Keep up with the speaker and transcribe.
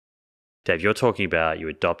Dave, you're talking about you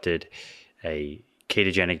adopted a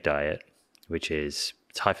ketogenic diet, which is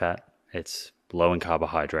it's high fat, it's low in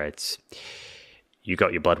carbohydrates. You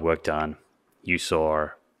got your blood work done. You saw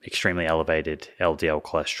extremely elevated LDL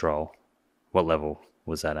cholesterol. What level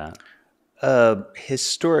was that at?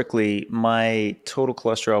 Historically, my total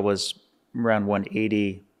cholesterol was around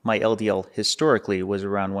 180. My LDL historically was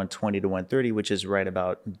around 120 to 130, which is right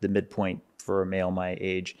about the midpoint for a male my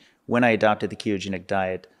age. When I adopted the ketogenic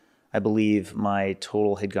diet, I believe my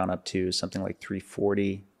total had gone up to something like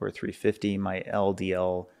 340 or 350, my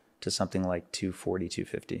LDL to something like 240,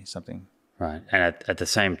 250, something. Right. And at the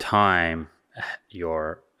same time,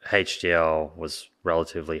 your HDL was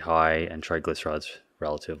relatively high and triglycerides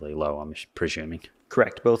relatively low, I'm presuming.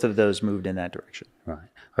 Correct. Both of those moved in that direction. Right.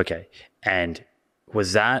 Okay. And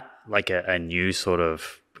was that like a new sort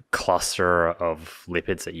of cluster of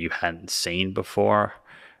lipids that you hadn't seen before?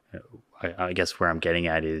 I guess where I'm getting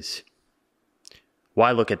at is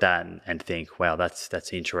why look at that and think, wow,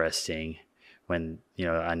 that's interesting when,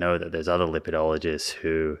 I know that there's other lipidologists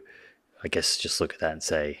who I guess just look at that and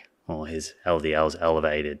say, well, his LDL is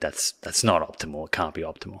elevated. That's not optimal. It can't be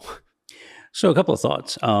optimal. So a couple of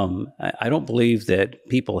thoughts. I don't believe that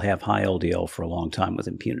people have high LDL for a long time with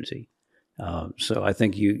impunity. So I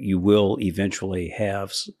think you will eventually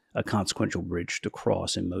have a consequential bridge to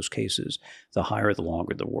cross in most cases. The higher, the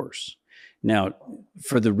longer, the worse. Now,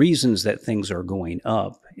 for the reasons that things are going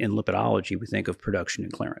up in lipidology, we think of production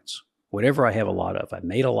and clearance. Whatever I have a lot of, I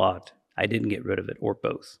made a lot, I didn't get rid of it, or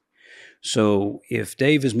both. So if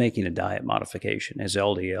Dave is making a diet modification, his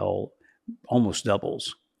LDL almost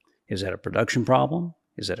doubles. Is that a production problem?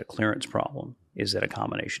 Is that a clearance problem? Is that a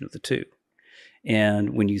combination of the two?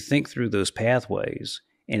 And when you think through those pathways,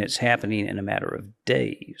 and it's happening in a matter of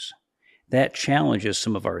days, that challenges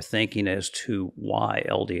some of our thinking as to why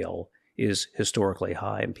LDL is historically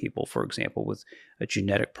high in people, for example, with a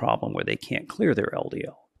genetic problem where they can't clear their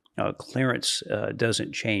LDL. Now, clearance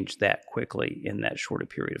doesn't change that quickly in that short a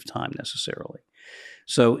period of time necessarily.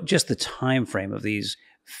 So just the time frame of these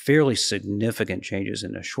fairly significant changes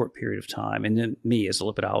in a short period of time, and then me as a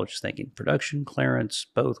lipidologist thinking production, clearance,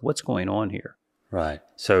 both, what's going on here? Right.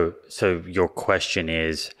 So your question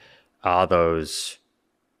is, are those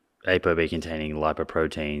ApoB containing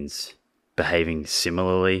lipoproteins behaving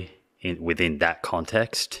similarly within that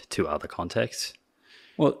context to other contexts?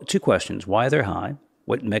 Well, two questions. Why they're high,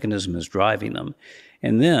 what mechanism is driving them,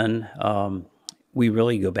 and then we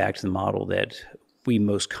really go back to the model that we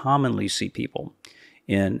most commonly see people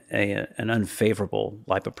in an unfavorable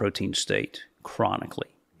lipoprotein state chronically.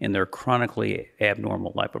 And their chronically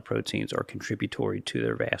abnormal lipoproteins are contributory to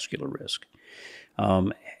their vascular risk.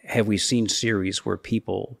 Have we seen series where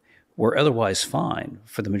people were otherwise fine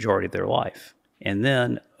for the majority of their life, and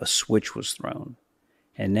then a switch was thrown,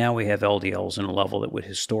 and now we have LDLs in a level that would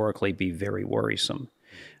historically be very worrisome?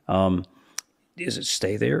 Does it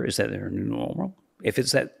stay there? Is that their new normal? If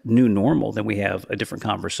it's that new normal, then we have a different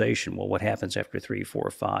conversation. Well, what happens after 3,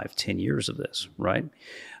 4, 5, 10 years of this, right?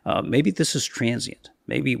 Maybe this is transient.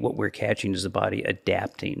 Maybe what we're catching is the body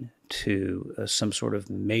adapting to some sort of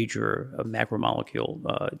major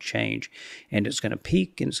macromolecule change, and it's going to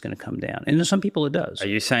peak and it's going to come down. And in some people it does. Are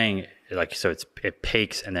you saying so it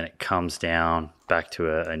peaks and then it comes down back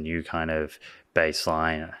to a new kind of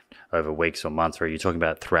baseline over weeks or months, or are you talking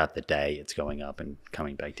about throughout the day it's going up and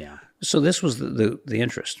coming back down? So this was the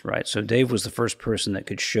interest, right? So Dave was the first person that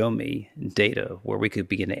could show me data where we could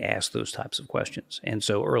begin to ask those types of questions. And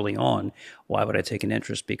so early on, why would I take an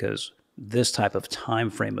interest? Because this type of time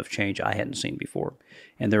frame of change I hadn't seen before.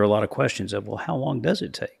 And there are a lot of questions of, well, how long does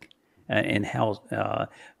it take? And how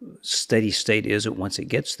steady state is it once it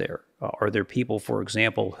gets there? Are there people, for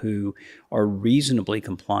example, who are reasonably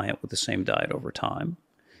compliant with the same diet over time,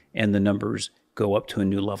 and the numbers go up to a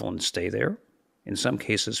new level and stay there? In some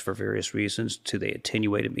cases, for various reasons, do they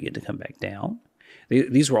attenuate and begin to come back down?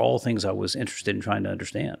 These were all things I was interested in trying to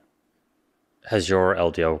understand. Has your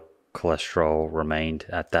LDL cholesterol remained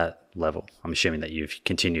at that level? I'm assuming that you've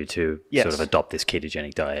continued to sort of adopt this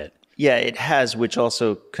ketogenic diet. Yeah, it has, which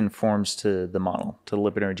also conforms to the model, to the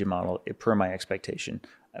lipid energy model, per my expectation.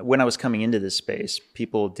 When I was coming into this space,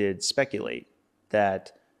 people did speculate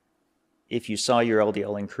that if you saw your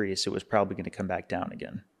LDL increase, it was probably going to come back down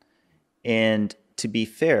again. And to be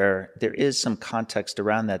fair, there is some context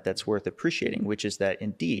around that that's worth appreciating, which is that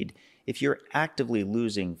indeed, if you're actively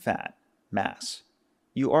losing fat mass,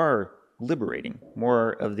 you are liberating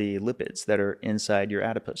more of the lipids that are inside your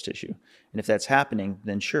adipose tissue. And if that's happening,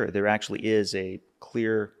 then sure, there actually is a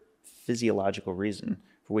clear physiological reason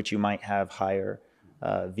for which you might have higher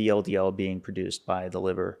VLDL being produced by the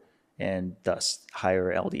liver and thus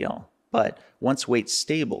higher LDL. But once weight's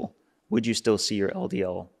stable, would you still see your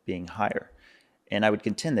LDL being higher? And I would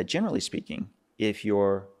contend that generally speaking, if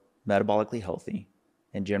you're metabolically healthy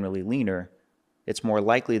and generally leaner, it's more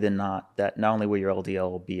likely than not that not only will your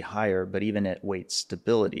LDL be higher, but even at weight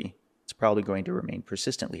stability, it's probably going to remain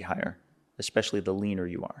persistently higher, especially the leaner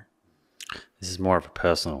you are. This is more of a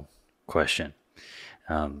personal question.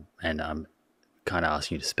 And I'm kind of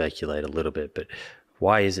asking you to speculate a little bit, but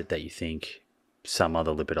why is it that you think some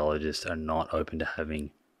other lipidologists are not open to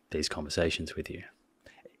having these conversations with you?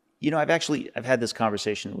 You know, I've had this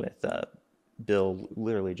conversation with Bill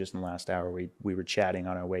literally just in the last hour. We were chatting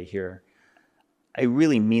on our way here. I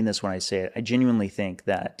really mean this when I say it. I genuinely think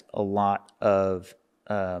that a lot of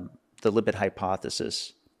the lipid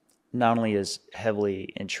hypothesis not only is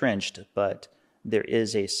heavily entrenched, but there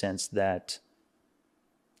is a sense that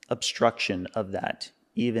obstruction of that,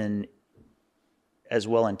 even as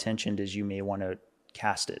well-intentioned as you may want to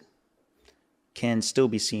cast it, can still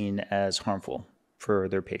be seen as harmful for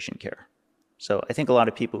their patient care. So I think a lot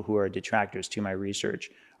of people who are detractors to my research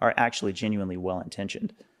are actually genuinely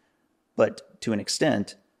well-intentioned. But to an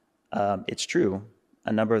extent, it's true.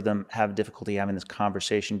 A number of them have difficulty having this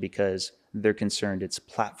conversation because they're concerned it's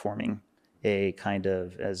platforming a kind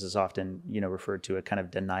of, as is often referred to, a kind of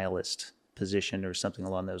denialist position or something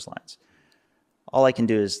along those lines. All I can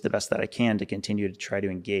do is the best that I can to continue to try to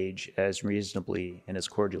engage as reasonably and as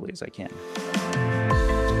cordially as I can.